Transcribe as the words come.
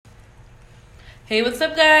Hey, what's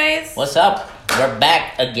up, guys? What's up? We're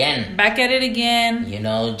back again. Back at it again. You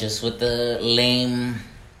know, just with the lame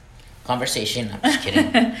conversation. I'm just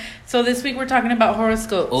kidding. So this week we're talking about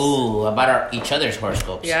horoscopes. Ooh, about each other's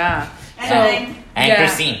horoscopes. Yeah. And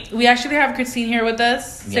Christine. We actually have Christine here with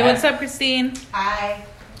us. Say Yeah. what's up, Christine. Hi.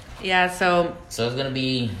 Yeah. So it's gonna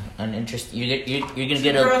be an interesting. You're gonna Two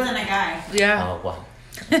get girls and a guy. yeah. Oh wow.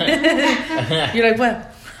 You're like what?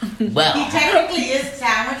 Well, He technically is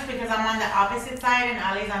sandwiched because I'm on the opposite side and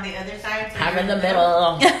Ali's on the other side. So I'm you're in the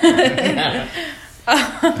middle.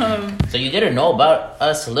 So you get to know about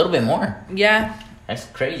us a little bit more. Yeah. That's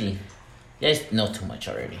crazy. You guys know too much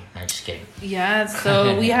already. I'm just kidding. Yeah.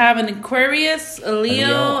 So we have an Aquarius, a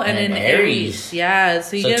Leo, and an Aries. Yeah.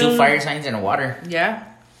 So you So get two fire signs and a water. Yeah.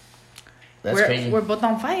 That's we're, crazy. We're both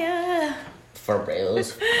on fire. For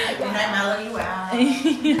reals. And I mellow you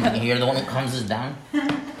out. You're the one who calms us down.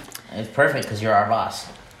 It's perfect because you're our boss.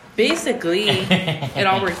 Basically, it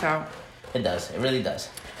all works out. It does. It really does.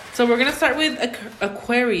 So we're gonna start with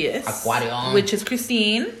Aquarius, Aquarium. which is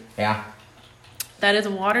Christine. Yeah. That is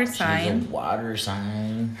a water She's sign. a water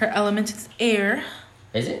sign. Her element is air.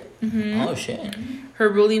 Is it? Mm-hmm. Oh, shit. Her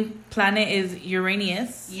ruling planet is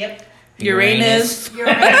Uranus. Yep. Uranus. You're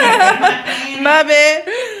right. My bad.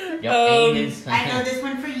 Uranus. I know this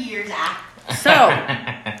one for years. So,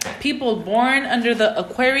 people born under the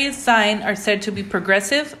Aquarius sign are said to be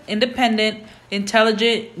progressive, independent,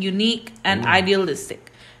 intelligent, unique, and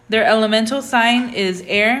idealistic. Their elemental sign is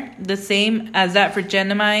air, the same as that for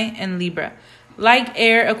Gemini and Libra. Like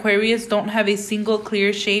air, Aquarius don't have a single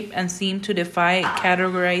clear shape and seem to defy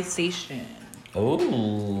categorization.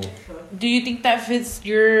 Ooh. Do you think that fits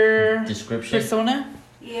your Description. persona?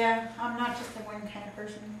 Yeah, I'm not just the one kind of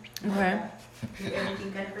person. Okay. You're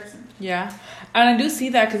everything kind of person. Yeah. And I do see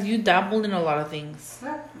that because you dabbled in a lot of things.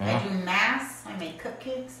 Well, I do mass. I make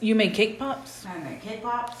cupcakes. You make cake pops. I make cake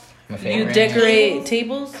pops. My You favorite. decorate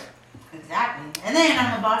tables. Exactly. And then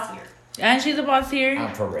I'm a boss here. And she's a boss here.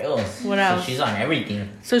 Oh, for reals. What else? So she's on everything.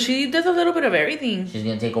 So she does a little bit of everything. She's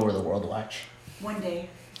going to take over the world watch. One day.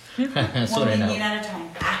 Soon One million enough. at a time.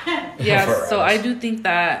 Yeah, For so us. I do think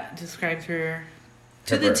that describes her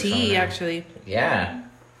to Her the T, persona. actually. Yeah.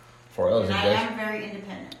 For reals, it And I does. am very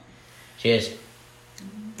independent. She is.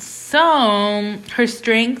 So her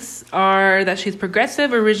strengths are that she's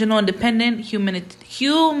progressive, original, independent,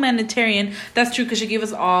 humanitarian. That's true because she gave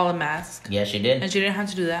us all a mask. Yeah, she did. And she didn't have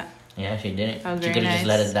to do that. Yeah, she didn't. That was She very could have just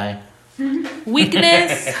nice. let us die.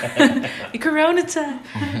 Weakness. Corona time.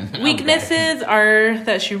 Weaknesses are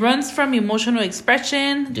that she runs from emotional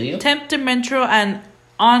expression. Do you? Temperamental and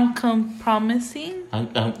uncompromising.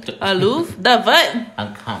 Aloof. The what?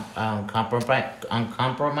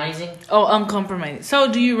 Uncompromising? Oh, uncompromising.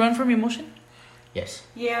 So, do you run from emotion? Yes,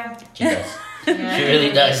 Yeah. she does. Yeah. She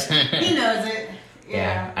really does. He knows it.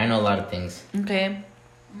 Yeah, I know a lot of things. Okay.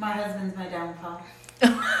 My husband's my downfall.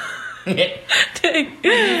 I When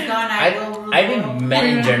he's gone, I will rule. think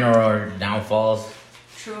men in general are downfalls.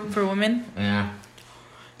 True. For women, Yeah.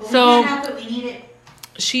 But So- we can't help it. We need it.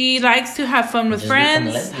 she likes to have fun with Just become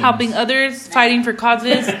friends, lesbians. helping others, fighting for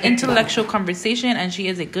causes, intellectual conversation, and she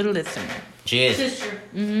is a good listener. She is. This is true.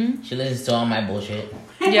 Mm-hmm. She listens to all my bullshit.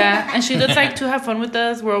 Yeah, and she does like to have fun with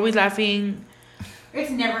us. We're always laughing, It's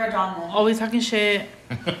never a dull moment. always talking shit.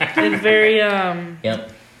 It's very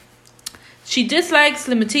Yep. She dislikes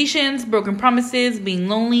limitations, broken promises, being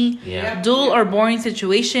lonely, Yeah. dull or boring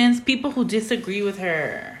situations, people who disagree with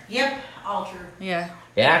her. Yep. All true. Yeah.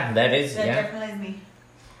 Yeah, that is. That Yeah. definitely is me.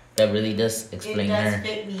 That really does It explain does her.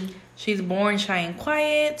 fit me. She's born shy and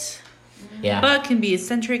quiet, Yeah. but can be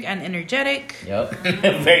eccentric and energetic. Yep.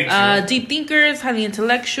 Very true. Deep thinkers, highly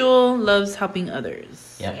intellectual, loves helping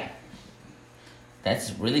others. Yep. Yeah.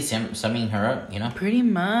 That's really summing her up, you know? Pretty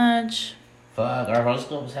much. Fuck, our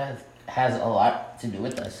horoscopes has a lot to do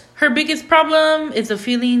with us. Her biggest problem is the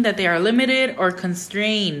feeling that they are limited or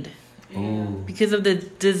constrained. Ooh. Because of the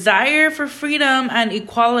desire for freedom and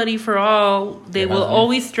equality for all, they Your will husband?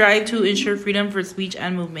 always strive to ensure freedom for speech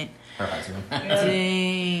and movement. Her husband.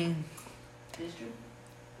 Dang. It's true.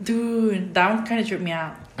 Dude, that one kind of tripped me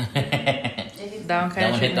out. It is. That one That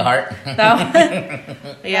kind one of hit tripped the me out. heart. That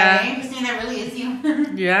one. Yeah. Interesting. That really is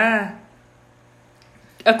you. Yeah.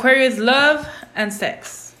 Aquarius love and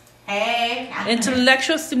sex. Hey.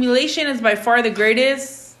 Intellectual stimulation is by far the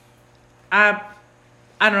greatest. I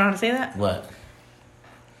don't know how to say that. What?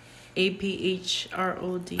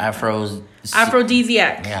 APHROD. Aphrodisiac.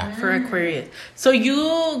 Aphrodisiac. Yeah. For Aquarius. So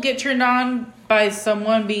you get turned on by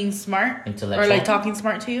someone being smart? Intellectual. Or like talking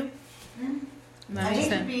smart to you? I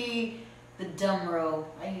hate to be the dumb row.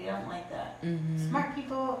 I don't like that. Mm-hmm. Smart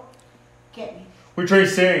people get me. We're trying to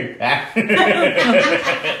say.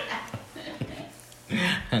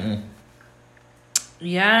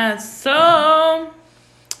 Yeah, so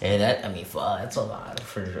Hey, that's a lot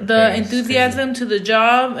for the enthusiasm to the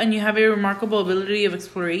job, and you have a remarkable ability of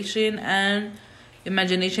exploration and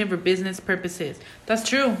imagination for business purposes. That's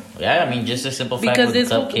true. Yeah, I mean, just a simple fact Because with this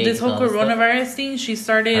whole cupcakes and all that stuff. coronavirus thing, she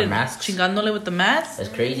started Her masks. chingándole with the mask. That's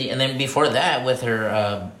crazy. And then before that, with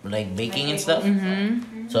her like baking and stuff.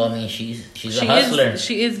 Mm-hmm. So I mean, she's a hustler.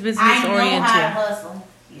 She is business I know how to oriented. hustle.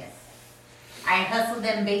 Yes. I hustle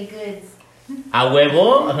them baked goods. A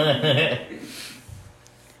huevo.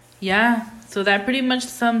 Yeah. So that pretty much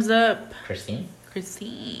sums up Christine.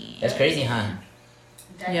 Christine. That's crazy, huh?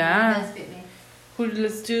 That Yeah. does fit me.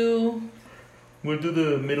 Let's do We'll do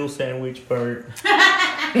the middle sandwich part.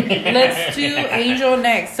 let's do Angel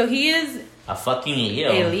next. So he is A fucking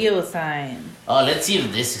Leo. a Leo sign. Oh, let's see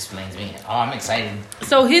if this explains me. Oh, I'm excited.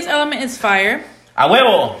 So his element is fire. A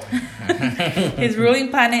huevo. His ruling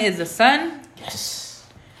planet is the sun. Yes.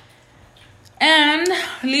 And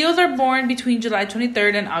Leos are born between July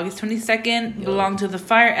 23rd and August 22nd, belong to the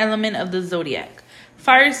fire element of the zodiac.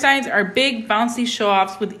 Fire signs are big, bouncy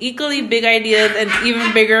show-offs with equally big ideas and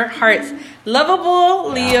even bigger hearts. Lovable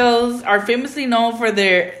Leos are famously known for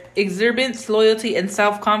their exuberance, loyalty, and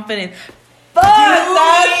self-confidence. Fuck,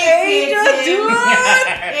 that's Angel, dude!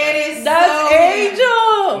 It is That's so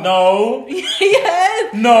Angel! No.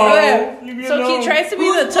 Yes! No. Okay. Leave me So he alone. tries to be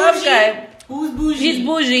Who's the tough bougie? guy. Who's bougie? He's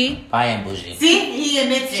bougie. I am bougie. See, he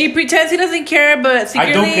admits He it. pretends he doesn't care, but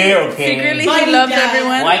secretly, don't care, okay? secretly But he he loves does.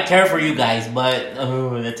 everyone. Well, I care for you guys, but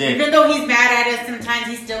that's it. Even though he's mad at us, sometimes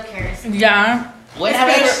he still cares. Yeah, When have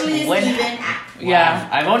I Especially ever? When? Steven. yeah,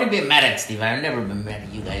 I've only been mad at Steve. I've never been mad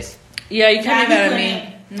at you guys. yeah. You can't be Yeah, mad at he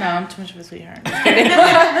me. No, I'm too much of a sweetheart.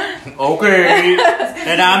 Okay.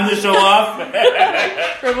 And I'm the show off.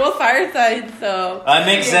 We're both fire signs, so That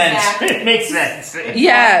makes sense. Exactly. It makes sense.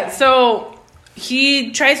 yeah. So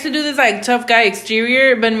he tries to do this like tough guy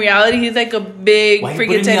exterior, but in reality, he's like a big Why you freaking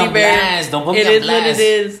putting me teddy on bear. blast? Don't put me It on is what it blast.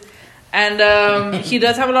 is, and he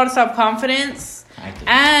does have a lot of self confidence. I do.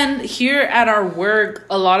 And here at our work,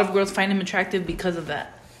 a lot of girls find him attractive because of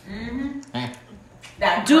that. Eh.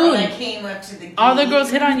 That girl Dude, that came up to the all the gate. girls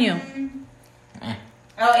hit on you.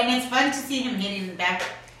 Oh, and it's fun to see him hitting back.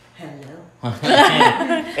 Hello.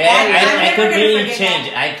 I never gonna completely forget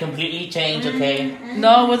change. I completely change. Okay.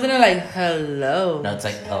 No, wasn't it like hello? No, it's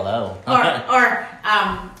like hello. Or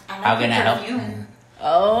I like How the can I help? perfume.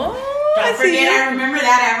 Oh, Don't I see forget, I you. remember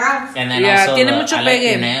that at Rob's. And then Yeah, also, tiene mucho I like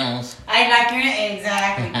your pegue. nails. I like your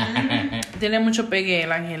exactly. Mhm. Tiene mucho pegue, el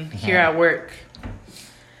ángel, here at work.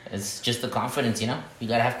 It's just the confidence, you know. You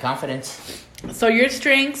gotta have confidence. So your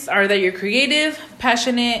strengths are that you're creative,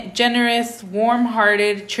 passionate, generous,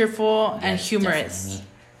 warm-hearted, cheerful, and Yes, humorous.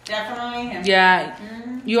 Definitely him. Yeah,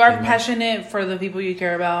 you are Humorous. passionate for the people you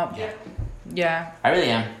care about. Yeah. Yeah, I really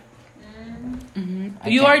am. I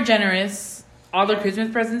you can't- are generous. All the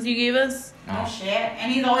Christmas presents you gave us, Oh shit.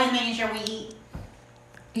 And he's always making sure we eat.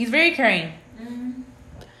 he's very caring.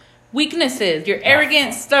 Weaknesses: you're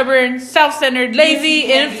arrogant, stubborn, self-centered, lazy, he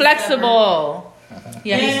can be inflexible.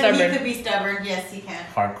 Yeah, he's He stubborn. could be stubborn. Yes, he can.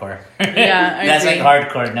 Hardcore. Yeah, I That's agree. like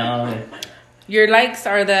hardcore. No. Your likes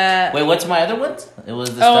are the Wait, what's my other ones? It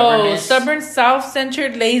was the oh, stubbornness. stubborn,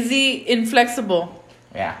 self-centered, lazy, inflexible.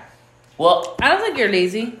 Yeah. Well, I don't think you're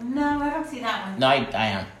lazy. No, I don't see that one. no, I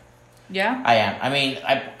am. Yeah. I am. I mean,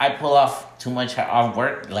 I pull off too much off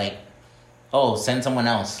work. Like, oh, send someone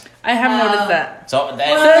else. I have noticed that. So Well,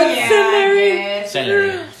 that's yeah, Celery. I guess.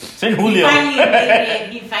 celery. Send He Julio. finally admitted it.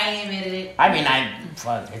 He finally admitted it. I mean,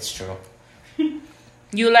 fuck, it's true.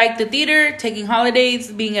 You like the theater, taking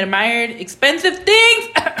holidays, being admired, expensive things,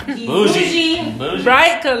 He's Bougie. Bougie.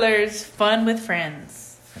 bright colors, fun with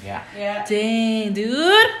friends. Yeah. Yeah. Dang,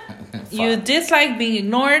 dude. You Fuck. dislike being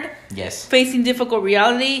ignored, Yes. facing difficult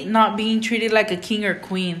reality, not being treated like a king or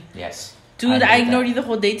queen. Yes. Dude, I hate ignored that. you the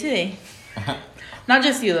whole day today. Not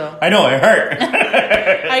just you, though. I know, it hurt.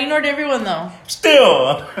 I ignored everyone, though.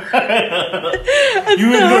 Still. You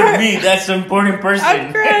ignored me. That's the important person.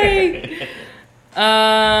 I'm crying.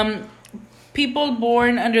 People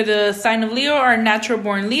born under the sign of Leo are natural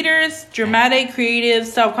born leaders, dramatic, creative,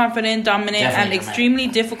 self-confident, dominant, Definitely and dramatic. extremely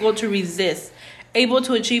difficult to resist. Able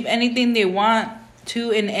to achieve anything they want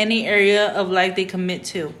to in any area of life they commit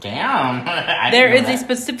to. Damn. I There didn't is know a that.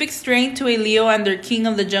 specific strength to a Leo and their king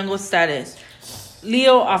of the jungle status.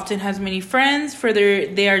 Leo often has many friends, for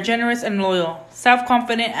they are generous and loyal,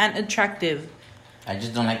 self-confident and attractive. I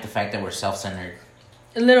just don't like the fact that we're self-centered.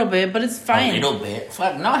 A little bit, but it's fine. A little bit.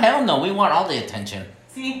 Fuck, no, hell no. We want all the attention.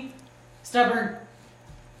 See? Stubborn.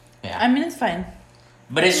 Yeah. I mean, it's fine.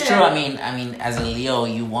 But it's true. I mean, as a Leo,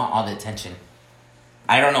 you want all the attention.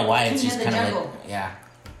 I don't know why. It's King just of the kind of jungle. like, yeah,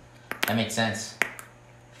 that makes sense.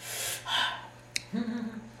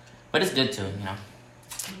 But it's good too, you know.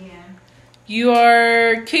 Yeah. You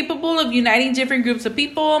are capable of uniting different groups of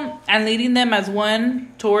people and leading them as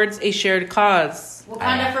one towards a shared cause.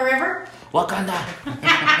 Wakanda forever?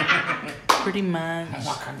 Wakanda. Pretty much.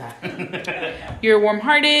 Wakanda. You're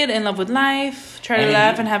warm-hearted, in love with life, try to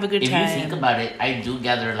laugh and have a good time. If you think about it, I do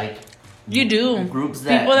gather like You do. groups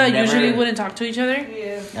that People that never- usually wouldn't talk to each other.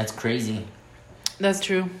 Yeah. That's crazy. That's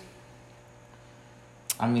true.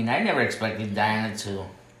 I mean, I never expected Diana to,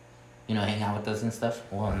 hang out with us and stuff.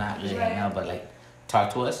 Well, not really hang out, but like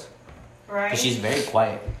talk to us. Right. Cause she's very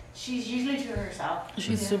quiet. She's usually to herself.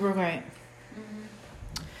 She's Yeah. super quiet.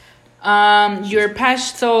 You're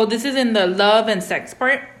passionate. So this is in the love and sex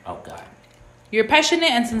part. Oh God. You're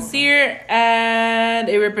passionate and sincere, and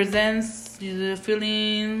it represents the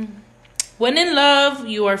feeling. When in love,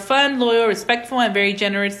 you are fun, loyal, respectful, and very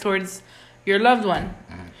generous towards your loved one.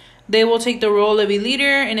 They will take the role of a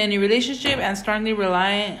leader in any relationship and strongly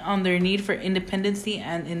rely on their need for independency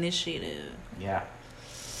and initiative. Yeah.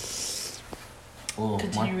 Ooh,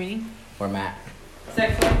 Continue reading. Where Matt?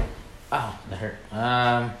 Sex life. Oh, that hurt.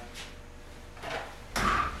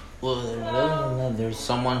 Well, there's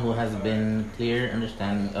someone who has been clear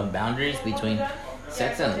understanding of boundaries between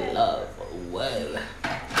sex and love. Whoa.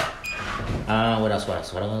 What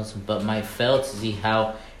else? But my fail to see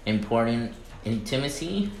how important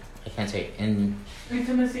intimacy. I can't say it.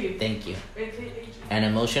 Intimacy. Thank you. An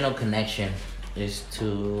emotional connection is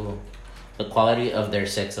to the quality of their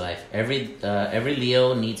sex life. Every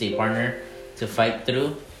Leo needs a partner to fight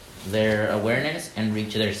through their awareness and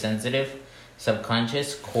reach their sensitive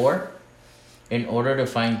subconscious core in order to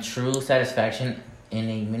find true satisfaction in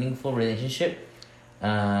a meaningful relationship.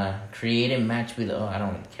 Create a match with... Oh, I don't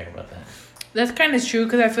really care about that. That's kind of true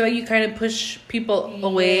because I feel like you kind of push people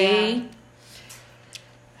away.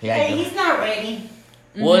 Yeah, I Hey, do. he's not ready.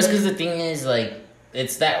 Well, it's because the thing is, like,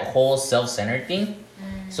 it's that whole self-centered thing.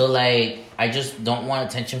 So, like, I just don't want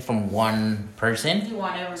attention from one person. You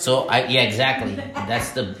want everything. So, yeah, exactly.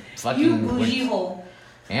 That's the fucking... You bougie hole.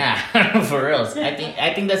 Yeah, for real.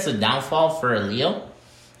 I think that's the downfall for a Leo.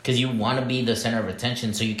 Because you want to be the center of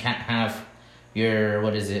attention, so you can't have your...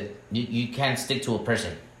 What is it? You can't stick to a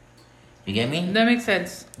person. You get me? That makes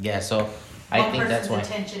sense. Yeah, so I think that's why. One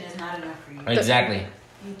person's attention is not enough for you. Exactly.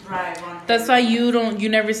 You thrive on That's why you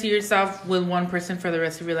never see yourself with one person for the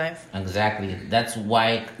rest of your life. Exactly. That's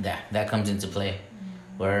why that comes into play.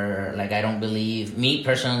 Where, like, I don't believe... Me,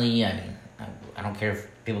 personally, I mean, I don't care if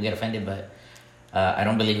people get offended, but I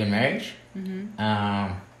don't believe in marriage.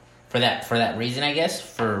 For that reason, I guess.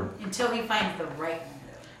 until he finds the right one.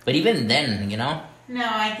 But even then, No,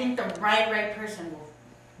 I think the right person will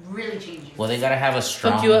really change you. well, they gotta have a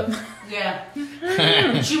strong... Fuck you up. Yeah.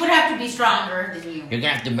 She would have to be stronger than you. You're gonna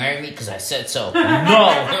have to marry me because I said so. No.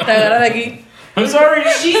 I'm sorry.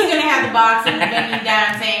 She's gonna have the box and bending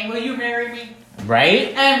down saying, "Will you marry me?" Right?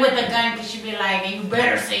 And with a gun, cause she'd be like, "You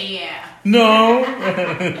better say yeah." No.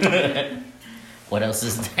 What else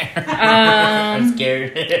is there? I'm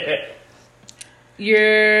scared.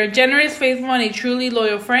 You're generous, faithful, and a truly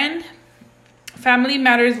loyal friend. Family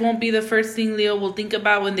matters won't be the first thing Leo will think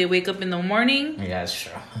about when they wake up in the morning. Yeah, that's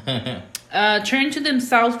true. Turn to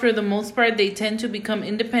themselves for the most part. They tend to become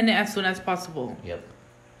independent as soon as possible. Yep.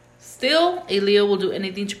 Still, a Leo will do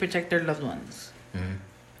anything to protect their loved ones.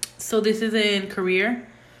 So this is in career.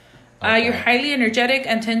 Okay. You're highly energetic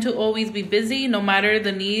and tend to always be busy, no matter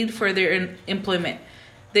the need for their employment.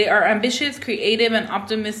 They are ambitious, creative, and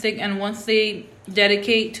optimistic, and once they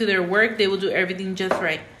dedicate to their work, they will do everything just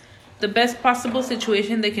right. The best possible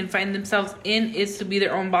situation they can find themselves in is to be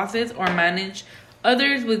their own bosses or manage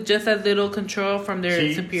others with just as little control from their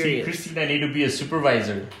See, superiors. Christine, I need to be a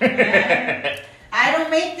supervisor. I don't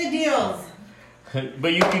make the deals.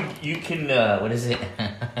 But you can. What is it?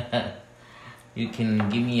 You can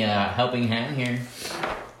give me a helping hand here.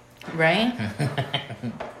 Right?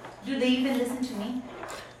 Do they even listen to me?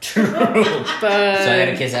 True. So I But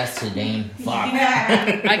gotta kiss ass to Dane. Fuck.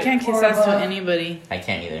 I can't kiss Or ass to above. anybody. I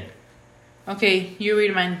can't either. Okay, you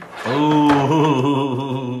read mine.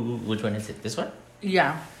 Ooh. Which one is it? This one?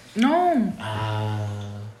 Yeah. No. Uh,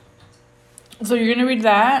 So you're gonna read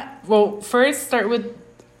that. Well, first start with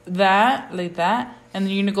that, like that, and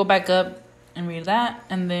then you're gonna go back up and read that,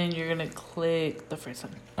 and then you're gonna click the first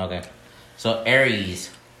one. okay. So Aries.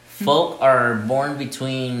 Folk are born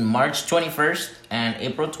between March 21st and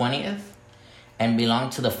April 20th and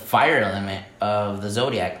belong to the fire element of the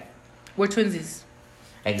zodiac. We're twinsies.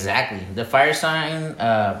 Exactly. The fire sign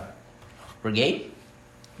brigade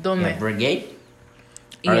Donde? Brigade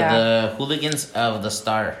are the hooligans of the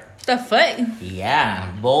star. The fuck?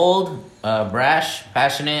 Yeah, bold, brash,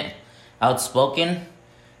 passionate, outspoken,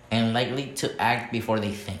 and likely to act before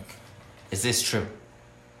they think. Is this true?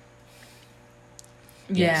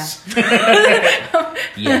 Yeah. Yes.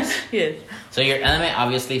 Yes. Yes. So your element,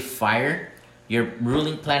 obviously, fire. Your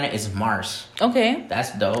ruling planet is Mars. Okay.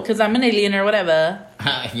 That's dope. Because I'm an alien or whatever.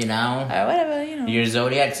 You know? Whatever, you know. Your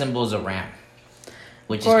zodiac symbol is a ram.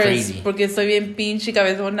 Which Of course, is crazy. porque soy bien pinche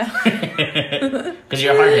cabezona. Because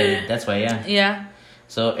you're hard-headed. That's why, yeah. Yeah.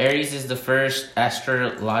 So Aries is the first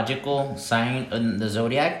astrological sign in the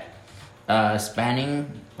zodiac,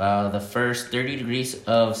 spanning the first 30 degrees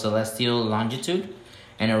of celestial longitude,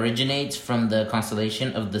 and originates from the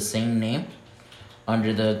constellation of the same name.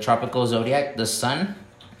 Under the tropical zodiac, the sun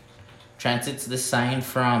transits this sign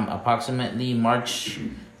from approximately March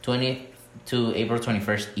 20th to April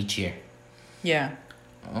 21st each year. Yeah.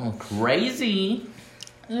 Oh, crazy.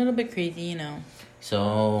 A little bit crazy, you know.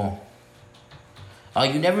 So, oh,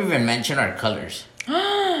 you never even mentioned our colors.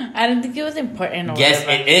 I didn't think it was important. Or Yes,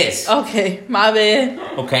 whatever. it is. Okay, my bad.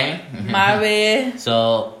 Okay. My bad.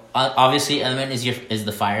 So obviously, element is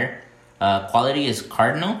the fire. Quality is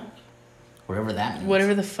cardinal, whatever that means.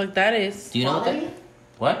 Whatever the fuck that is. Do you know Quality?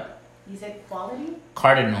 what? You said quality?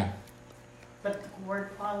 Cardinal. But the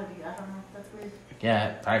word quality, I don't know. That's weird.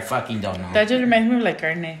 Yeah, I fucking don't know. That just reminds me of like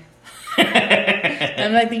carne.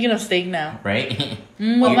 I'm like thinking of steak now. Right?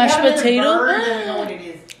 With mashed Probably the potato. bird doesn't know what it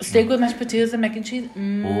is. Steak with mashed potatoes and mac and cheese.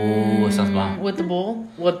 Ooh, it sounds bomb. With the bowl.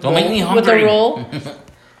 With Don't make me With the hungry. roll.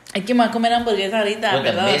 Hay que más comer hamburguesa ahorita.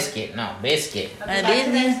 With a perdón. biscuit. No, biscuit. My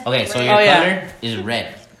business. Okay, so your Oh, yeah. color is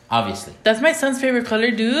red, obviously. That's my son's favorite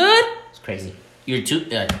color, dude. It's crazy. Your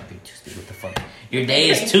Tuesday, what the fuck? Your day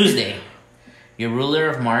is Tuesday. Your ruler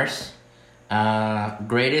of Mars.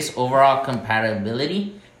 Greatest overall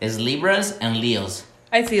compatibility is Libras and Leos.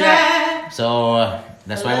 I see that. So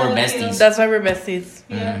that's why we're besties. That's why we're besties.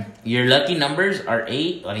 Mhm. Your lucky numbers are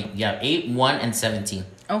 8, 1, and 17.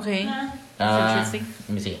 Okay. That's interesting. Let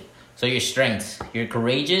me see. So your strengths. You're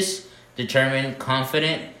courageous, determined,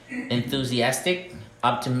 confident, enthusiastic,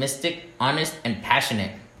 optimistic, honest, and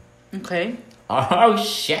passionate. Okay. Oh,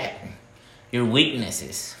 shit. Your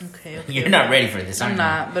weaknesses. Okay. You're not ready for this, I'm aren't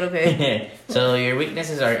not, but okay. So your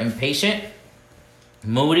weaknesses are impatient,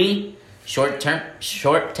 moody,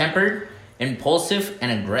 short-tempered, impulsive,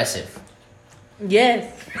 and aggressive.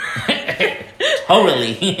 Yes.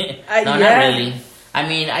 Totally. No, yeah. not really. I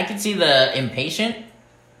mean, I can see the impatient,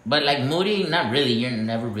 but like moody, not really. You're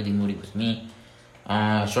never really moody with me.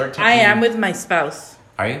 Short-tempered. I am with my spouse.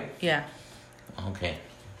 Are you? Yeah. Okay.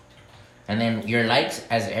 And then your likes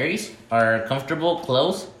as Aries are comfortable,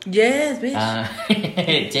 close, Yes,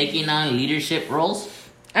 bitch. taking on leadership roles,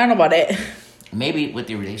 I don't know about it. maybe with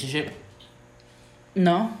your relationship.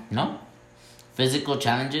 No. No. Physical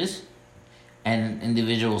challenges and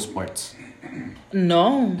individual sports.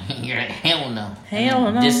 No. You're like, hell no. Hell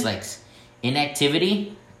And no. Dislikes.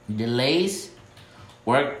 Inactivity, delays,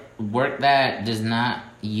 work that does not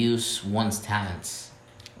use one's talents.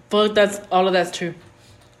 Fuck, all of that's true.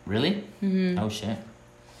 Really? Mm-hmm. Oh shit.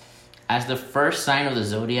 As the first sign of the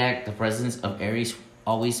zodiac, the presence of Aries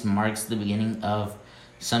always marks the beginning of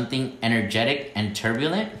something energetic and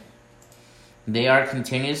turbulent. They are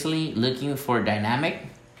continuously looking for dynamic,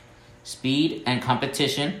 speed, and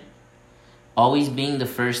competition, always being the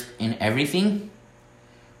first in everything,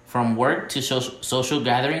 from work to social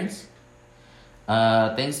gatherings.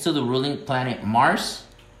 Thanks to the ruling planet Mars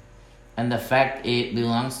and the fact it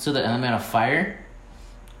belongs to the element of fire,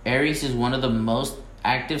 Aries is one of the most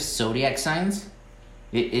active zodiac signs.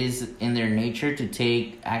 It is in their nature to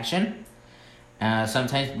take action,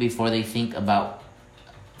 sometimes before they think about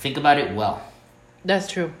it well. That's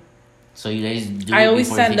true. So you guys do. I it always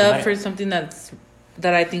before you stand think up about for it? something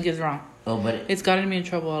that I think is wrong. Oh, but It's gotten me in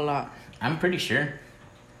trouble a lot. I'm pretty sure.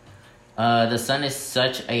 The sun is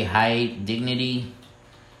such a high dignity.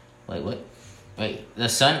 Wait, what? Wait, the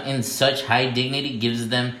sun in such high dignity gives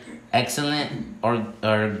them excellent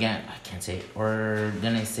I can't say it,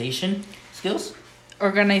 organization skills.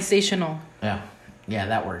 Organizational. Yeah,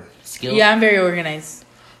 that word. Skills. Yeah, I'm very organized.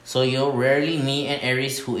 So you'll rarely meet an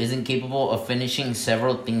Aries who isn't capable of finishing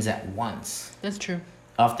several things at once, That's true.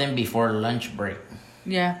 often before lunch break.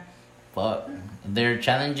 Yeah. But their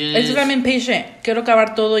challenges. It's because I'm impatient. Quiero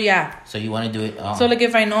acabar todo ya. So you want to do it? Oh, So, like,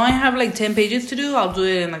 if I know I have, like, 10 pages to do, I'll do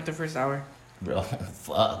it in, like, the first hour. bro,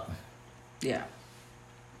 fuck. Yeah.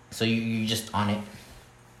 So you just on it.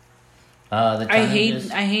 The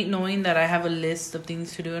challenges. I hate knowing that I have a list of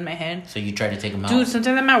things to do in my head. So you try to take them out. Dude,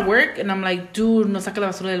 sometimes I'm at work and I'm like, dude, no saca la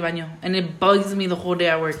basura del baño. And it bugs me the whole day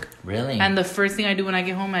at work. Really? And the first thing I do when I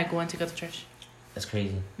get home, I go and take out the trash. That's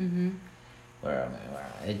crazy. Mm-hmm. Where am I?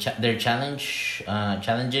 Their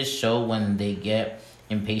challenges show when they get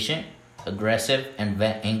impatient, aggressive, and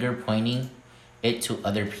vent anger, pointing it to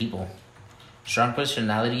other people. Strong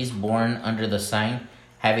personalities born under the sign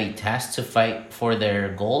have a task to fight for their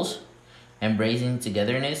goals, embracing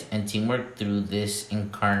togetherness and teamwork through this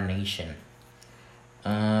incarnation.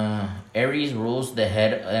 Aries rules the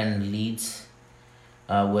head and leads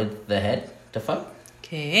with the head. The fuck?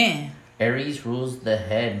 Okay. Aries rules the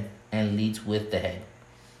head and leads with the head.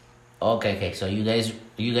 Okay. So you guys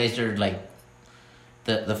are like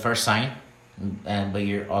the first sign, but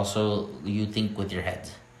you think with your head.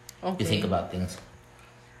 Okay. You think about things.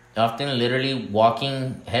 Often, literally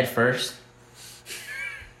walking head first,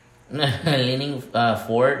 leaning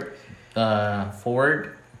forward.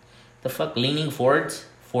 Leaning forwards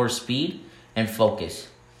for speed and focus.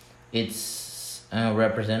 Its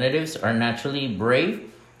representatives are naturally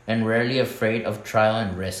brave and rarely afraid of trial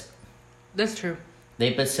and risk. That's true.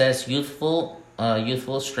 They possess youthful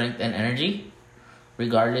strength and energy,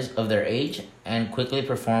 regardless of their age, and quickly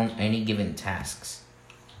perform any given tasks.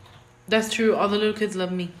 That's true. All the little kids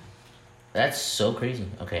love me. That's so crazy.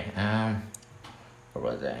 Okay, where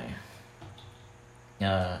was I?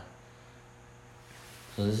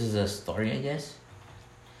 So this is a story, I guess.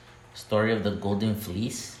 Story of the Golden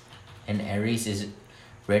Fleece, and Aries is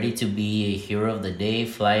ready to be a hero of the day,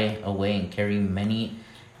 fly away and carry many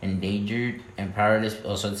endangered and powerless.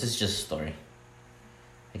 Oh, so this is just a story.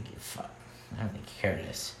 Fuck, I don't think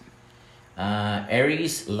careless.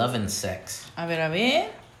 Aries, love and sex. A ver.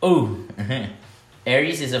 Oh,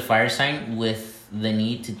 Aries is a fire sign with the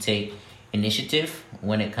need to take initiative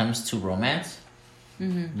when it comes to romance.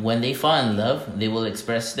 Mm-hmm. When they fall in love, they will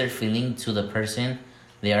express their feeling to the person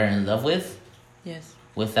they are in love with. Yes.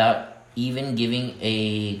 Without even giving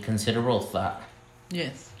a considerable thought.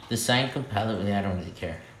 Yes. The sign compatible. I don't really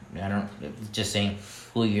care. Just saying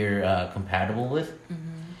who you're compatible with.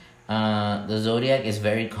 Mm-hmm. The zodiac is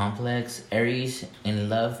very complex. Aries in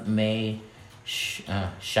love may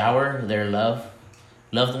shower their loved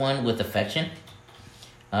one with affection,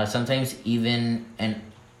 sometimes even an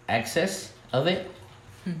excess of it,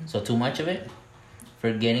 so too much of it,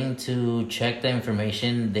 forgetting to check the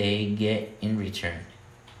information they get in return.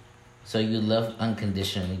 So you love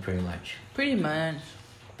unconditionally, pretty much. Pretty much.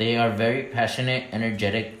 They are very passionate,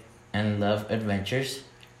 energetic, and love adventures.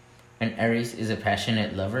 And Aries is a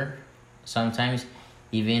passionate lover, sometimes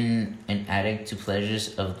even an addict to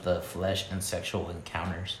pleasures of the flesh and sexual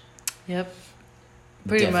encounters. Yep.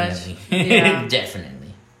 Pretty Definitely. much. Yeah.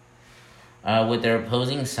 Definitely. With their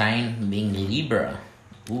opposing sign being Libra.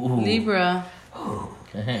 Ooh. Libra.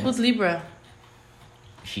 Who's Libra?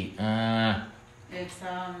 It's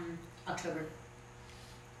October.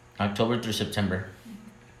 October through September.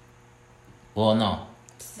 Well, no.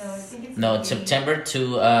 So I think it's No, it's September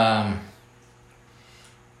to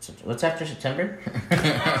what's after September?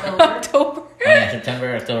 October.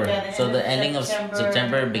 September, October. Yeah, So the ending of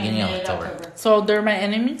September, beginning of and October. So they're my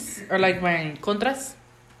enemies or like my contras?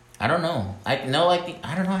 I don't know. I don't know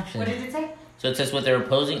actually. What did it say? So it says what they're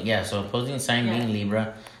opposing. Yeah, so opposing sign being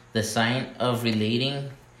Libra, the sign of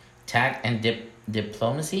relating, tact, and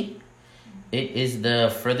diplomacy. It is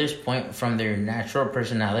the furthest point from their natural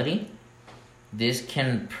personality. This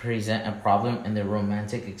can present a problem in their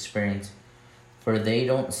romantic experience, for they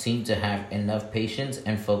don't seem to have enough patience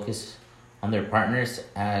and focus on their partners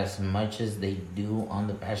as much as they do on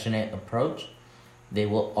the passionate approach. They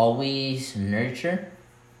will always nurture.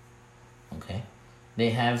 Okay.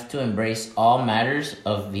 They have to embrace all matters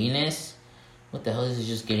of Venus. What the hell is this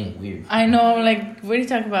just getting weird? I know, I'm like, what are you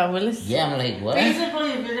talking about, Willis? Yeah, I'm like, what?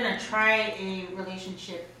 Basically, if you're gonna try a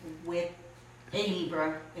relationship with a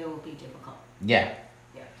Libra, it will be difficult. Yeah,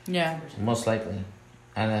 Yeah. most likely.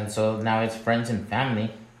 And then so now it's friends and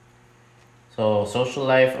family. So social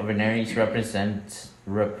life of an Aries representative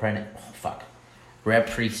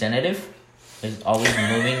is always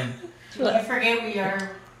moving. Did you forget we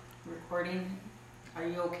are recording? Are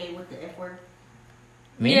you okay with the F word?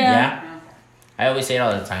 Me? Yeah. Yeah. I always say it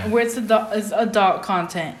all the time. Where it's adult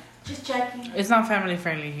content. Just checking. It's not family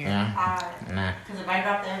friendly here. Yeah. Nah. Because if I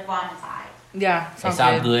drop the F bomb, it's high. Yeah. It's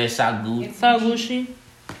all good. It's all good. It's all Gucci.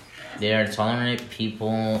 They are tolerant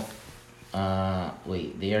people.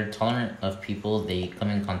 They are tolerant of people they come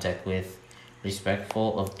in contact with,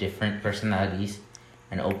 respectful of different personalities,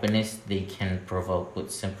 and openness they can provoke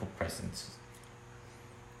with simple presence.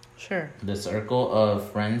 Sure. The circle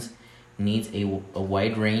of friends needs a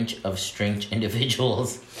wide range of strange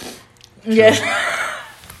individuals. Yes.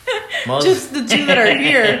 Most, Just the two that are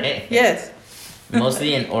here. Yes.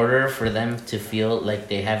 Mostly in order for them to feel like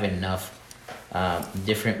they have enough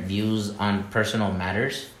different views on personal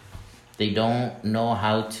matters they don't know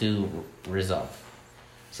how to resolve.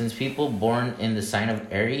 Since people born in the sign of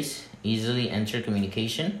Aries easily enter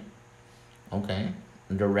communication, okay,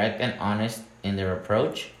 direct and honest in their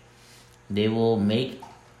approach, they will make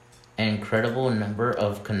an incredible number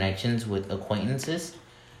of connections with acquaintances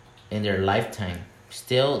in their lifetime.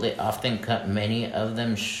 Still, they often cut many of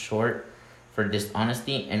them short for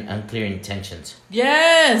dishonesty and unclear intentions.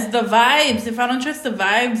 Yes, the vibes. If I don't trust the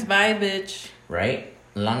vibes, bye, bitch. Right?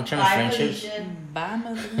 Long-term Bye, friendships. Felicia. Bye,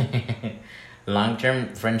 mother.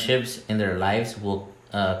 Long-term friendships in their lives will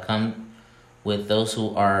come with those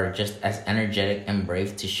who are just as energetic and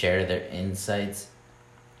brave to share their insights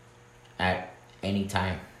at any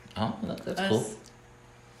time. Oh, that's cool.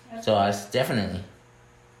 So it's definitely.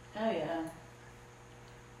 Oh yeah.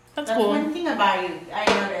 That's That's cool. one thing about you. I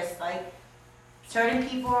noticed, like, certain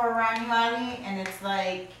people are around you, Ali, and it's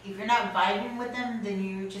like, if you're not vibing with them, then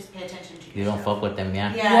you just pay attention to yourself. You don't fuck with them,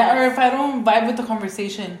 yeah? Yeah, or if I don't vibe with the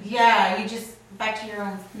conversation. Yeah, you just back to your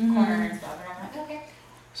own corner and stuff. And I'm like, okay.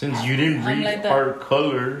 Since you didn't I'm read like that. our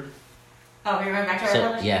color. Oh, we went back to our So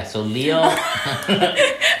colors? yeah, so Leo.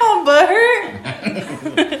 Oh, but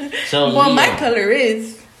her. So Well, Leo, my color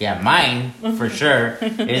is. yeah, mine for sure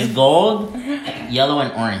is gold, yellow,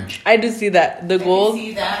 and orange. I do see that. The I can gold.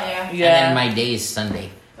 see that, yeah. Yeah. And then my day is Sunday.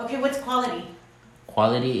 Okay, what's quality?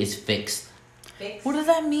 Quality is fixed. Fixed? What does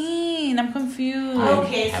that mean? I'm confused.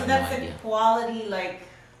 Okay, have so no that's idea. the quality, like,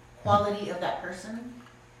 quality of that person.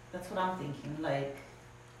 That's what I'm thinking. Like,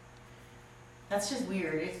 that's just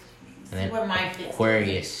weird. It's And then what mine fits.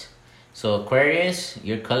 Aquarius. So Aquarius,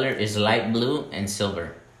 your color is light blue and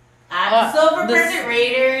silver. I'm Silver this- Person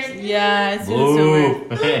Raiders. Yeah, I see the silver.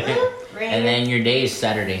 Boo. Raiders. And then your day is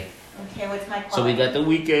Saturday. Okay, what's my quality? So we got The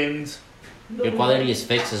weekends. your quality is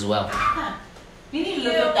fixed as well. Huh. We need to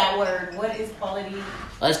look up that word. What is quality?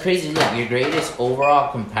 Oh, that's crazy. Look, your greatest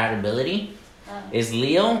overall compatibility Uh, is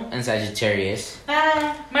Leo and Sagittarius.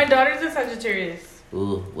 My daughter's a Sagittarius.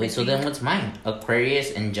 Ooh, wait, so then what's mine?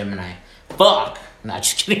 Aquarius and Gemini. Fuck! Not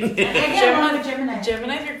just kidding. I get along with Gemini.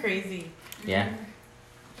 Geminis are crazy. Yeah.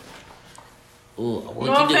 Ooh, we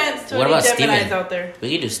No could do- offense to what any about Geminis Steven? out there.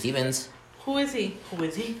 We could do Stevens. Who is he? Who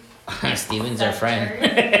is he? Steven's our friend.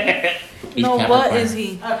 He's No, what Capricorn. is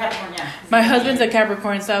he? Oh, Capricorn, yeah. My husband's a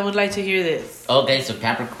Capricorn, so I would like to hear this. Okay, so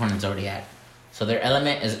Capricorn's already at. So their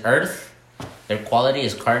element is earth. Their quality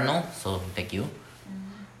is cardinal, so thank you.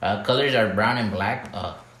 Colors are brown and black.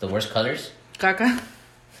 The worst colors. Caca?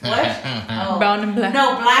 What? Oh. Brown and black.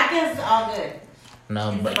 No, black is all good.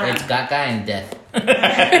 No, It's but brown. it's Gaga and death.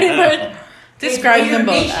 Describes It's them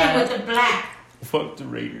both. nation with the black. Fuck the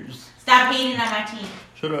Raiders. Stop hating on my team.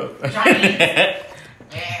 Shut up. Giants.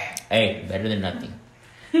 Yeah. Hey, better than nothing.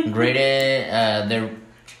 Graded.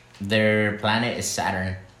 Their planet is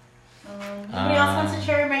Saturn. Nobody else wants to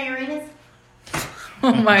share my Uranus?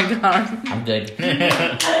 Oh my god. I'm good.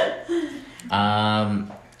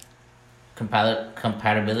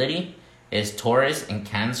 Compatibility is Taurus and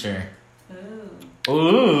Cancer. Ooh.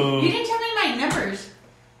 Ooh. You didn't tell me my numbers.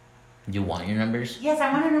 You want your numbers? Yes,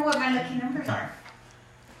 I want to know what my lucky numbers are.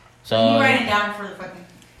 So you write it down for the fucking.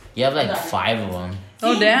 you have like 5 of them.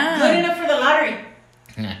 Oh, See? damn. Good enough for the lottery.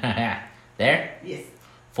 There? Yes.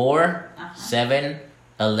 4, Uh-huh. 7,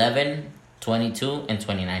 11, 22, and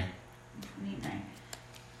 29. 29.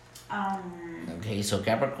 Okay, so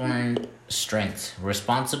Capricorn strengths: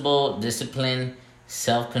 responsible, disciplined,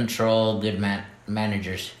 self-control, good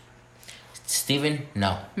managers. Steven,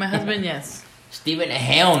 no. My husband, yes. Steven,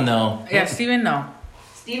 hell no. Yeah, Steven, no.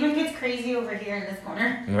 Steven gets crazy over here in this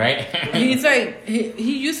corner. Right? He's like,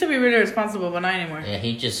 he used to be really responsible, but not anymore. Yeah,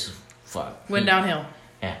 he just Went downhill.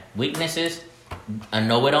 Yeah, weaknesses: a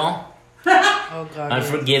know-it-all, Oh god.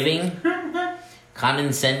 unforgiving,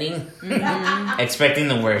 condescending, expecting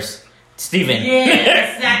the worst. Steven.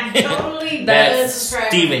 Yes, that totally That's does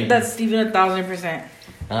describe me. Steven. That's Steven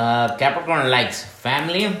 1000%. Capricorn likes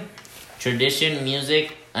family, tradition,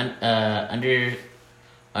 music,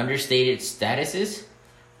 understated statuses,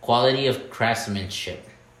 quality of craftsmanship.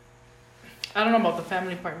 I don't know about the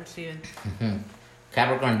family part with Steven.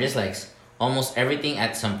 Capricorn dislikes almost everything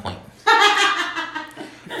at some point.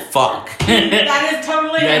 Fuck. That is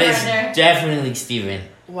totally That him is right there. definitely Steven.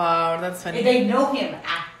 Wow, that's If funny. they know him.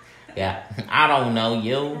 Ah, Yeah, I don't know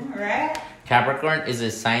you. right? Capricorn is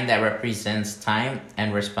a sign that represents time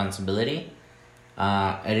and responsibility.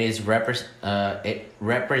 It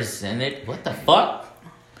represented. What the fuck?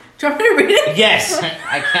 Do you want me to read it? Yes.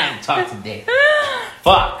 I can't talk today.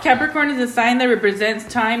 Fuck. Capricorn is a sign that represents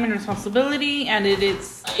time and responsibility, and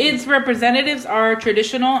its representatives are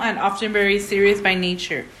traditional and often very serious by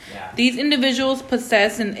nature. Yeah. These individuals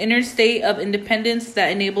possess an inner state of independence that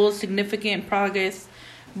enables significant progress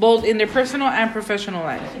both in their personal and professional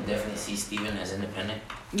I life. can definitely see Steven as independent.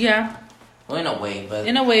 Yeah, Well, in a way, but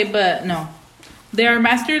in a way, but no. They are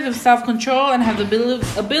masters of self-control and have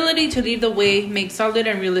the ability to lead the way, make solid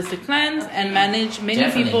and realistic plans, and manage many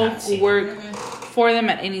Definitely people not who Steven. work for them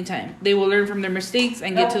at any time. They will learn from their mistakes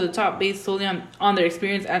and get to the top based solely on their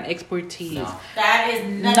experience and expertise. no. That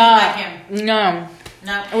is nothing Nah. like him. No.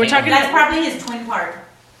 No. We're talking That's about, probably his twin part.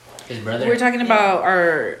 His brother. we're talking about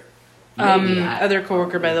our Maybe not. other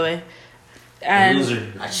coworker, by the way. And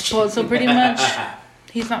Loser. well, so pretty much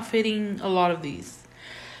he's not fitting a lot of these.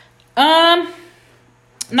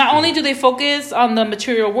 Not only do they focus on the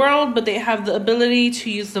material world, but they have the ability to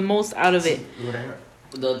use the most out of it.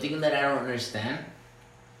 The thing that I don't understand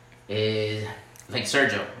is like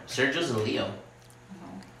Sergio. Sergio's a Leo.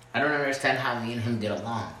 I don't understand how me and him get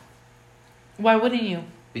along Why wouldn't you?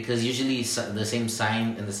 because usually the same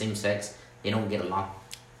sign and the same sex they don't get along.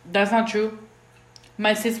 That's not true.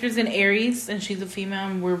 My sister's in Aries and she's a female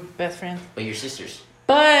and we're best friends. But your sisters.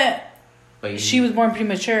 But But you, she was born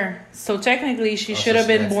premature. So technically she Oh, should so have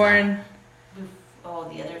been that's born Oh,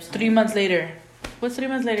 the other side. 3 months later. What's 3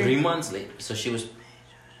 months later? 3 months late. So she was.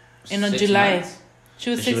 In 6 July. months? She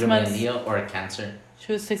was So 6 would've months. been a Leo or a Cancer.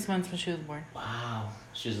 She was 6 months when she was born. Wow,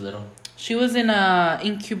 she was little. She was in a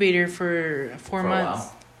incubator for 4 For a months.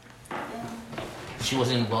 while. She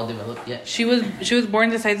wasn't well developed yet. She was born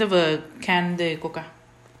the size of a can de coca.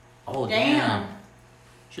 Oh Damn. damn.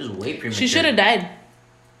 She was way premature. She should have died.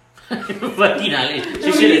 Fucking Ali.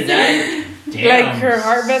 She should have died. Damn. Like her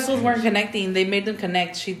heart vessels weren't connecting. They made them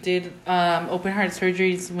connect. She did open heart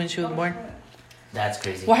surgeries when she was born. That's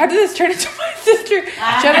crazy. Well, how did this turn into my sister? She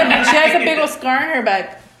has a big old scar on her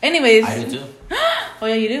back. Anyways. I do too. Oh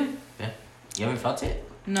yeah, you do? Yeah. You haven't felt it?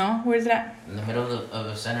 No, where's that? In the middle of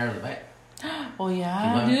the center of the back. Oh You yeah,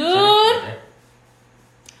 haven't felt it? dude. Right there.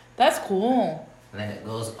 That's cool. And then it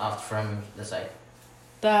goes off from the side.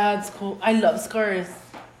 That's cool. I love scars.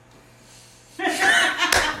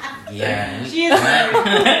 Yeah. She is. I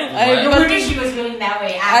No What? wonder fucking, she was feeling that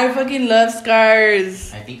way. I fucking love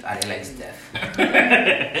scars. I think Ari likes death.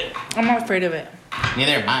 I'm not afraid of it.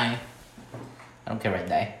 Neither am I. I don't care if I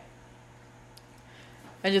die.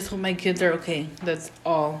 I just hope my kids are okay. That's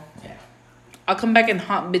all. Yeah. I'll come back and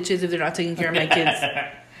haunt bitches if they're not taking care of my kids.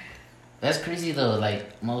 That's crazy though.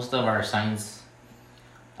 Like most of our signs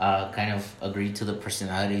kind of agree to the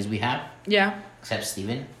personalities we have, Yeah. except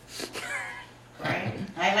Steven. Right.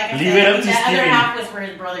 Like I Leave said, it up to that other Steven. half was for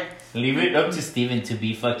his brother. Leave it up to Steven to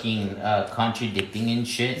be fucking contradicting and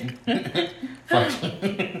shit.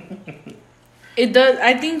 Fucking. It does.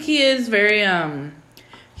 I think he is very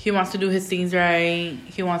he wants to do his things right.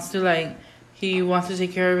 He wants to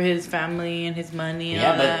take care of his family and his money and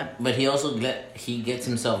all Yeah, that. but he also he gets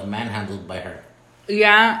himself manhandled by her.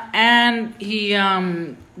 Yeah, and he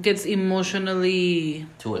gets emotionally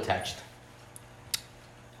Too attached.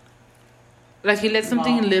 like he lets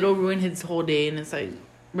something Wow. little ruin his whole day, and it's like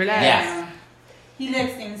relax. Yeah. He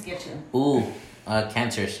lets things get to him. Ooh,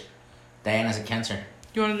 cancers. Diana's a cancer.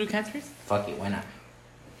 You want to do cancers? Fuck it, why not?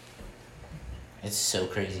 It's so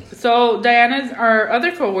crazy. So Diana's our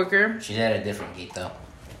other coworker. She's at a different gate though.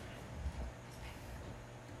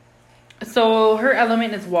 So her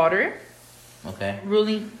element is water, Okay.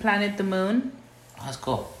 ruling planet the moon, Oh, that's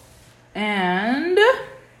cool. and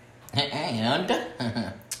And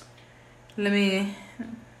let me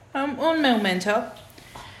un momento.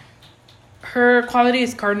 Her quality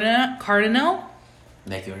is cardinal.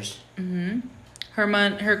 like yours.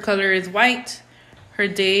 Her color is white. Her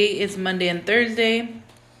day is Monday and Thursday.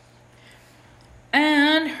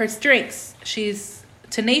 And her strengths. She's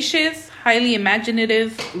tenacious, highly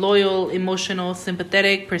imaginative, loyal, emotional,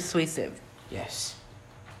 sympathetic, persuasive. Yes.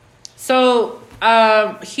 So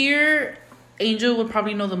here, Angel would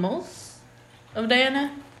probably know the most of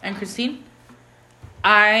Diana and Christine.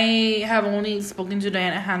 I have only spoken to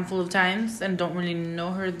Diana a handful of times and don't really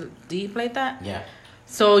know her deep like that. Yeah.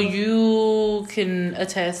 So you can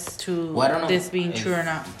attest to Well, I don't know this being if- true or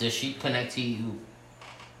not. Does she connect to you?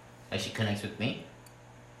 Like she connects with me?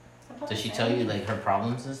 Does she tell you like her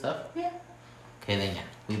problems and stuff? Yeah. Okay, then yeah,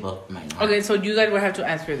 we both might know. Okay, so you guys will have to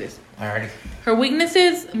answer this. Alrighty. Her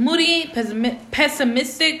weaknesses: moody,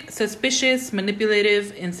 pessimistic, suspicious,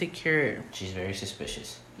 manipulative, insecure. She's very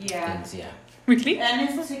suspicious. Yeah. Things, yeah. Really? And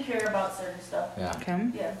is insecure about certain stuff. Yeah. Okay.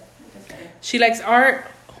 Yeah. That's better. She likes art,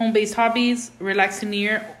 home-based hobbies, relaxing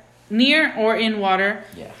near or in water,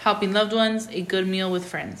 Yeah. helping loved ones, a good meal with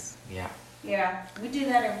friends. Yeah. Yeah, we do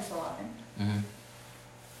that every so often. Mm-hmm.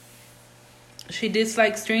 She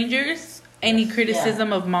dislikes strangers, any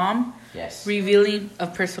criticism of mom, Yes. revealing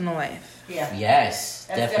of personal life. Yeah. Yes,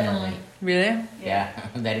 That's definitely. Really? Yeah,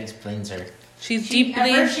 that explains her. She's At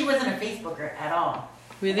deeply... first, she wasn't a Facebooker at all.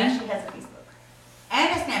 Really? Now she has a Facebook and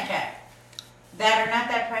a Snapchat that are not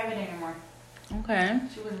that private anymore. Okay.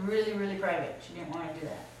 She was really, really private. She didn't want to do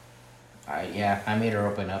that. Yeah, I made her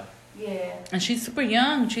open up. Yeah. And she's super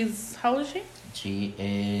young. She's... How old is she? She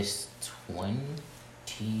is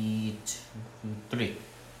 23.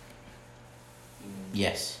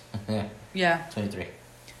 Yes. Yeah. 23.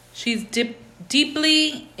 She's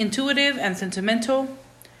deeply intuitive and sentimental.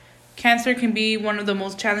 Cancer can be one of the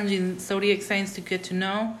most challenging zodiac signs to get to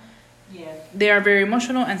know. Yeah. They are very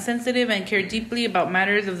emotional and sensitive and care deeply about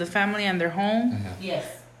matters of the family and their home. Mm-hmm. Yes.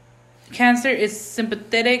 Cancer is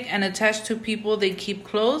sympathetic and attached to people they keep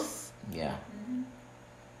close. Yeah.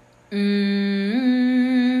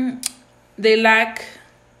 They lack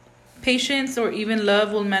patience or even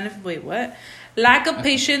love will manifest. Wait, what? Lack of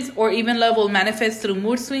patience or even love will manifest through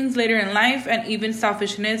mood swings later in life and even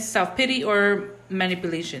selfishness, self-pity, or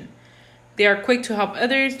manipulation. They are quick to help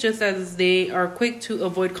others just as they are quick to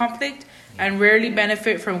avoid conflict and rarely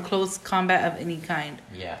benefit from close combat of any kind.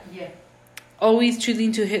 Yeah. Yeah. Always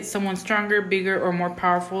choosing to hit someone stronger, bigger, or more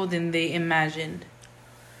powerful than they imagined.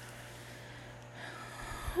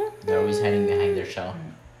 They're always hiding behind their shell.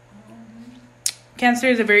 Cancer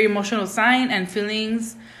is a very emotional sign, and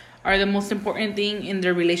feelings are the most important thing in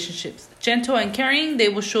their relationships. Gentle and caring, they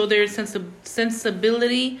will show their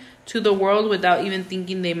sensibility to the world without even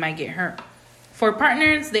thinking they might get hurt. For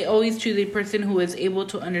partners, they always choose a person who is able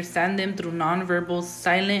to understand them through nonverbal,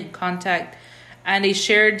 silent contact and a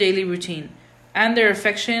shared daily routine. And their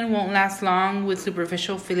affection won't last long with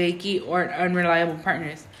superficial, flaky, or unreliable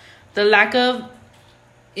partners. The lack of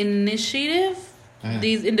initiative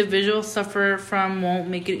these individuals suffer from won't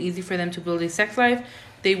make it easy for them to build a sex life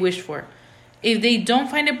they wish for. If they don't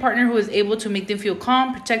find a partner who is able to make them feel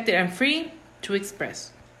calm, protected, and free to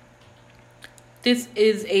express. This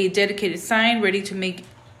is a dedicated sign ready to make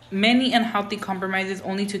many unhealthy compromises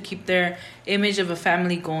only to keep their image of a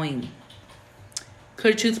family going.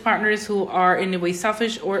 Could choose partners who are in a way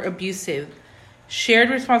selfish or abusive. Shared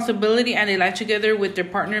responsibility and a life together with their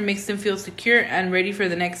partner makes them feel secure and ready for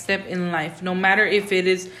the next step in life, no matter if it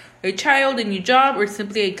is a child, a new job, or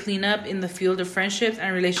simply a cleanup in the field of friendships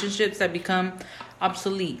and relationships that become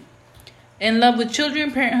obsolete. In love with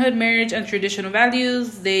children, parenthood, marriage, and traditional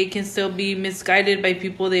values, they can still be misguided by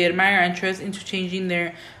people they admire and trust into changing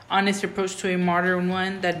their honest approach to a modern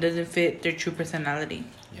one that doesn't fit their true personality.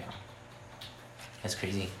 Yeah. That's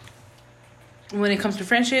crazy. When it comes to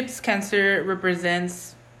friendships, Cancer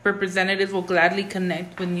representatives will gladly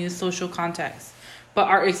connect with new social contacts, but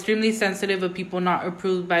are extremely sensitive of people not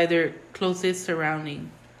approved by their closest surrounding.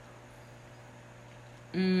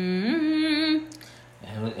 It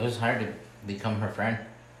was hard to become her friend.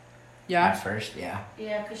 Yeah. At first, yeah.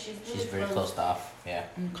 Yeah, because she's really She's very closed off. Yeah.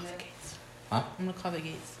 I'm gonna call the gates. Huh? I'm gonna call the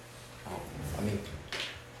gates. Oh, I mean,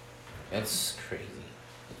 that's crazy.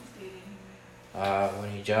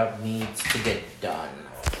 When your job needs to get done.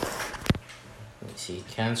 Let's see.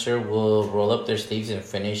 Cancer will roll up their sleeves and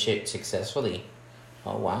finish it successfully.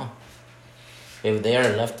 Oh, wow. If they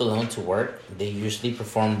are left alone to work, they usually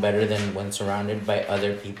perform better than when surrounded by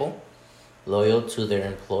other people, loyal to their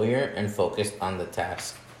employer and focused on the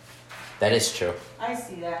task. That is true. I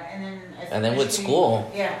see that, And then with school.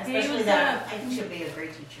 Yeah, Hey, especially what's that. up? I think she'll be a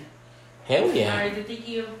great teacher. Hell yeah. Alright, thank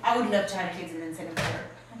you. I would love to have kids and then send them to her.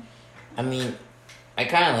 I mean, I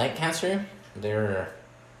kind of like Cancer. They're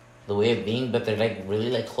the way of being, but they're like really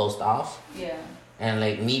like closed off. Yeah. And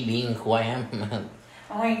like me being who I am,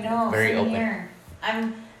 Oh, I know. Very Same open. Here.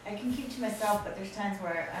 I can keep to myself, but there's times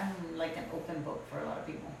where I'm like an open book for a lot of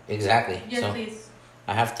people. exactly. Yes, So please.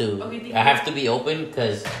 I have to. Okay, thank I you. have to be open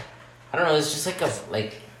because I don't know. It's just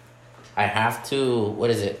like I have to. What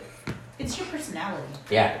is it? It's your personality.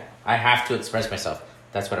 Yeah, I have to express myself.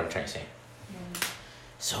 That's what I'm trying to say.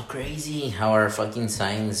 So crazy how our fucking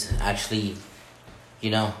signs actually,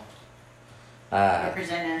 you know.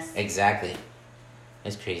 Represent us. Exactly.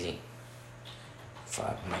 It's crazy.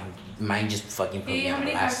 Fuck, mine just fucking put Hey, me how on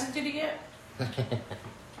many blast. classes did you get?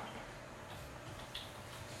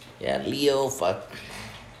 Yeah, Leo, fuck.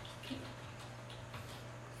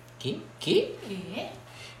 ¿Qué? ¿Qué?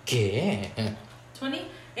 20?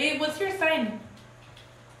 Hey, what's your sign?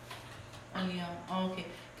 Oh, yeah. Oh, okay.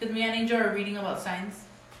 Because me and Angel are reading about signs.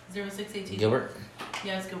 0618. Gilbert?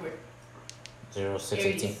 Yeah, it's Gilbert.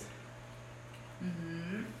 0618.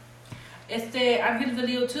 Mm-hmm. Angel's a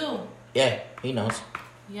Leo too. Yeah, he knows.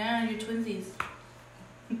 Yeah, you're twinsies.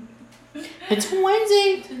 It's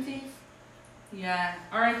Wednesday. Twinsies. Yeah.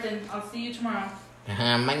 All right then. I'll see you tomorrow.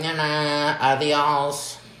 Mañana.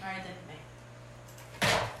 Adios. All right then. Bye.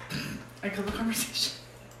 I cut the conversation.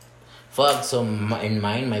 Fuck. So in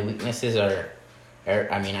mine, my weaknesses are, I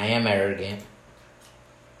am arrogant.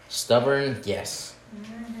 Stubborn, yes.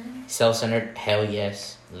 Mm-hmm. Self-centered, hell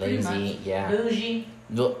yes. Pretty Lazy, yeah. Bougie.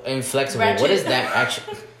 Inflexible. Ratchet. What is that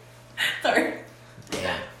actually? Sorry.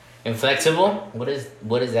 Yeah. Inflexible. What is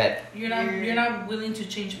that? You're not willing to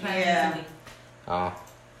change plans Yeah. easily. Oh,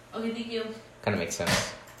 Okay, thank you. kind of makes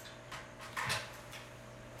sense.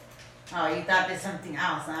 Oh, you thought there's something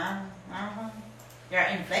else, huh? Uh-huh. You're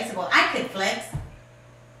inflexible. I could flex.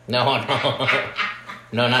 No,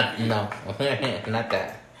 not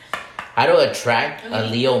that. How to attract a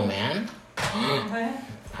Leo man?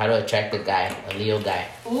 How to attract a Leo guy?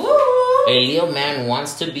 Ooh. A Leo man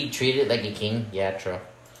wants to be treated like a king. Yeah, true.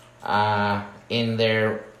 In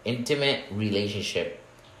their intimate relationship,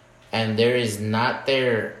 and there is not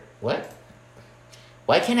their what?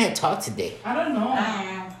 Why can't I talk today? I don't know.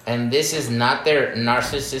 And this is not their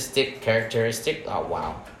narcissistic characteristic. Oh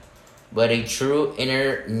wow, but a true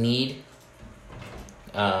inner need.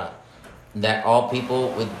 That all people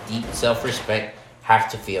with deep self-respect have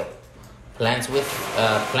to feel. Plans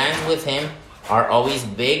with him are always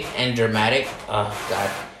big and dramatic. Oh God,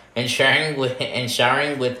 and showering with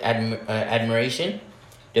admiration,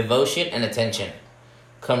 devotion, and attention.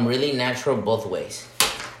 Come really natural both ways.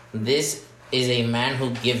 This is a man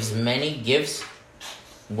who gives many gifts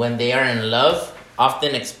when they are in love,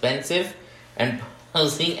 often expensive, and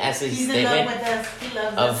posing as a He's in love statement with us. He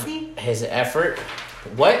loves of us. See? his effort.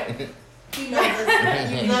 What? He loves us.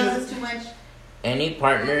 He loves us too much. Any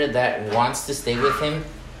partner that wants to stay with him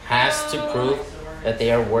has to prove that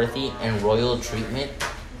they are worthy and royal treatment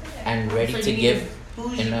and ready So to you need give a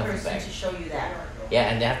bougie enough person back. to show you that. Yeah,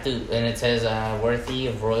 and they have to, and it says worthy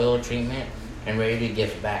of royal treatment and ready to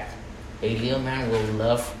give back. A Leo man will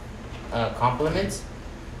love compliments,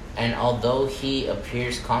 and although he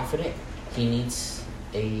appears confident, he needs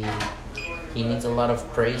a lot of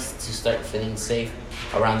praise to start feeling safe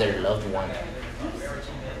around their loved one.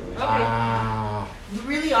 Wow. You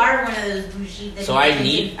really are one of those bougie. That So you I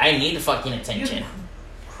think need fucking attention. you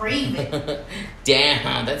crave it.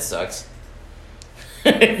 Damn, that sucks.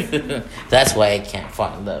 That's why I can't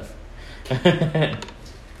fall in love. 12:26.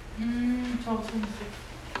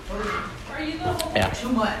 Are you the whole? Yeah. Too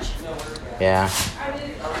much. Yeah.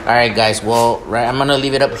 All right, guys. Well, right, I'm gonna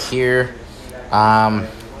leave it up here.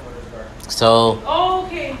 So Oh,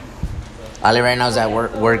 okay. Ali right now is at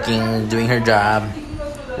work, working, doing her job,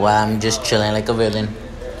 while I'm just chilling like a villain.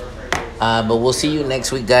 But we'll see you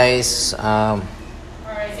next week, guys. All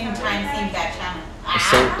right, same time, same bat channel.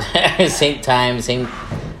 Same time, same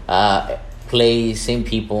place, same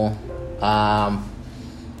people.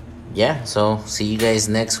 Yeah. So see you guys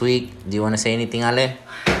next week. Do you want to say anything, Ale?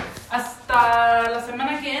 Hasta la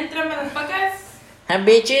semana que entra, motherfuckers. Hi,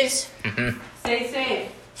 bitches. Stay safe.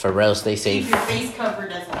 For real, stay Keep safe. your face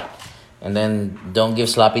covered as well. And then don't give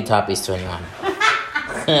sloppy toppies to anyone.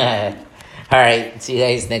 All right. See you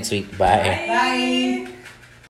guys next week. Bye. Bye.